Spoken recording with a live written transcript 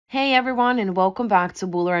Hey everyone, and welcome back to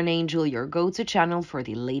Buller and Angel, your go-to channel for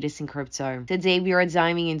the latest in crypto. Today we are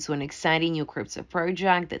diving into an exciting new crypto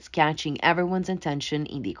project that's catching everyone's attention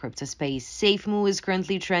in the crypto space. SafeMoo is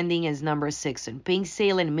currently trending as number 6 on Pink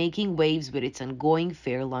Sale and making waves with its ongoing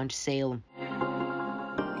fair launch sale.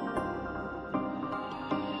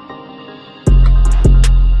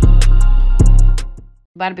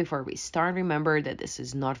 But before we start, remember that this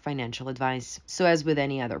is not financial advice. So as with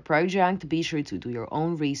any other project, be sure to do your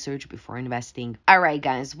own research before investing. Alright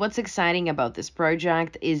guys, what's exciting about this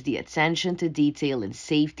project is the attention to detail and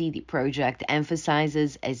safety the project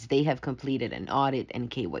emphasizes, as they have completed an audit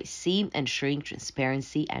and KYC, ensuring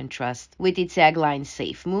transparency and trust. With its tagline,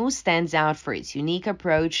 SafeMoo stands out for its unique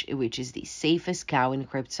approach, which is the safest cow in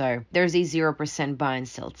crypto. There's a 0% buy and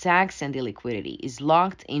sell tax, and the liquidity is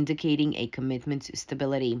locked, indicating a commitment to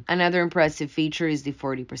stability. Another impressive feature is the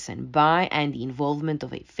 40% buy and the involvement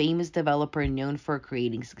of a famous developer known for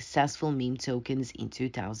creating successful meme tokens in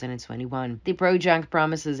 2021. The project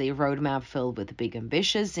promises a roadmap filled with big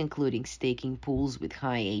ambitions, including staking pools with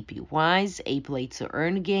high APYs, a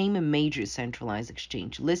play-to-earn game, major centralized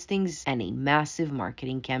exchange listings, and a massive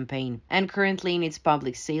marketing campaign. And currently in its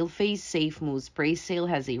public sale phase, SafeMoo's pre-sale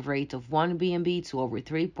has a rate of 1 BNB to over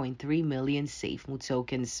 3.3 million SafeMoo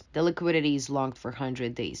tokens. The liquidity is locked for 100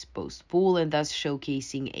 days post-pool, and thus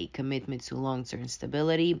showcasing a commitment to long-term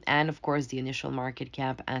stability. And of course, the initial market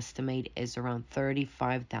cap estimate is around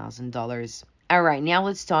 $35,000. Alright, now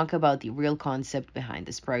let's talk about the real concept behind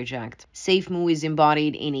this project. SafeMoo is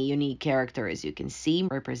embodied in a unique character, as you can see,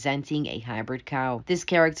 representing a hybrid cow. This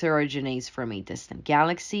character originates from a distant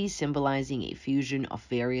galaxy, symbolizing a fusion of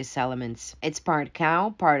various elements. It's part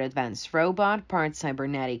cow, part advanced robot, part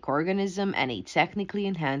cybernetic organism, and a technically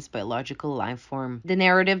enhanced biological life form. The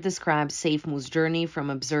narrative describes SafeMoo's journey from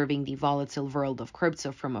observing the volatile world of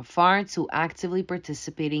crypto from afar to actively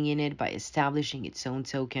participating in it by establishing its own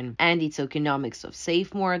token. And the tokenomics of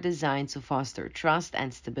SafeMoo are designed to foster trust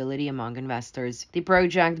and stability among investors. The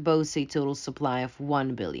project boasts a total supply of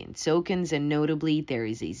 1 billion tokens, and notably, there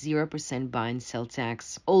is a 0% buy and sell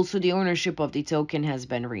tax. Also, the ownership of the token has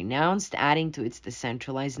been renounced, adding to its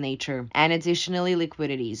decentralized nature. And additionally,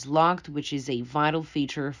 liquidity is locked, which is a vital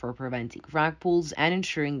feature for preventing rug pulls and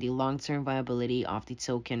ensuring the long-term viability of the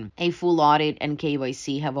token. A full audit and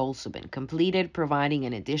KYC have also been completed, providing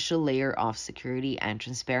an additional layer of security and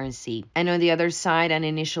transparency. And on the other side, an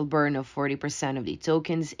initial burn of 40% of the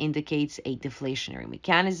tokens indicates a deflationary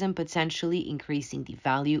mechanism, potentially increasing the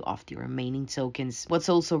value of the remaining tokens. What's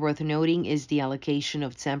also worth noting is the allocation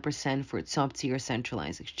of 10% for top-tier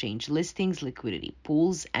centralized exchange listings, liquidity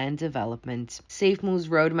pools, and development. SafeMoo's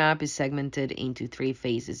roadmap is segmented into 3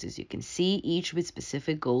 phases, as you can see, each with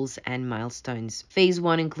specific goals and milestones. Phase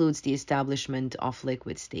 1 includes the establishment of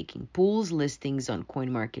liquid staking pools, listings on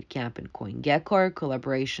CoinMarketCap and CoinGecko,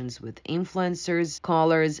 collaborations with influencers,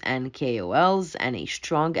 callers, and KOLs, and a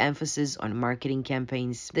strong emphasis on marketing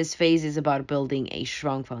campaigns. This phase is about building a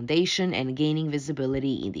strong foundation and gaining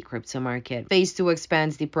visibility in the crypto market. Phase 2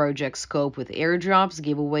 expands the project's scope with airdrops,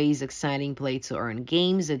 giveaways, exciting play-to-earn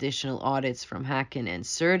games, additional audits from Hacken and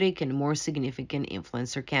Certic, and more significant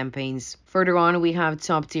influencer campaigns. Further on, we have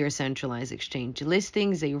top-tier centralized exchange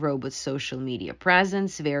listings, a robust social media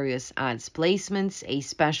presence, various ads placements, a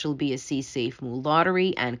special BSC SafeMoo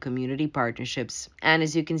lottery, and community partnerships. And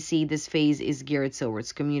as you can see, this phase is geared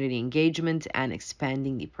towards community engagement and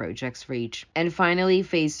expanding the project's reach. And finally,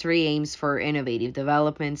 phase 3 aims for innovative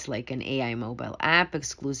developments like an AI mobile app,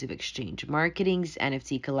 exclusive exchange marketings,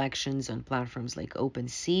 NFT collections on platforms like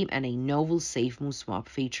OpenSea, and a novel SafeMoo swap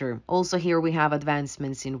feature. Also here we have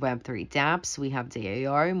advancements in Web3 dApps, we have the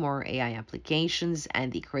AR, more AI applications,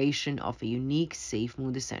 and the creation of a unique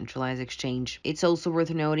SafeMoo decentralized exchange. It's also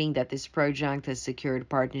worth noting that this project has secured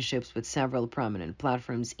partnerships with several prominent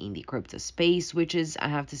platforms in the crypto space, which is, I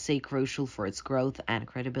have to say, crucial for its growth and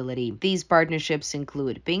credibility. These partnerships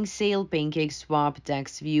include PinkSale, PancakeSwap,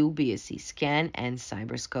 DexView, BSC Scan, and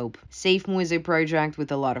Cyberscope. SafeMoo is a project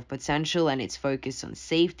with a lot of potential, and its focus on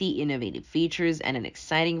safety, innovative features, and an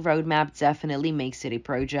exciting roadmap definitely makes it a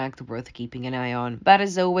project worth keeping an eye on. But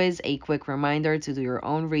as always, a quick reminder to do your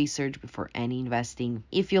own research before any investing.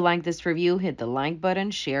 If you like this review, hit the like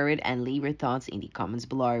button, share it, and leave your thoughts in the comments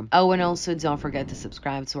below. Oh, and also don't forget to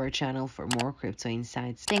subscribe to our channel for more crypto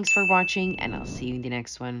insights. Thanks for watching, and I'll see you in the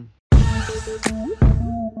next one.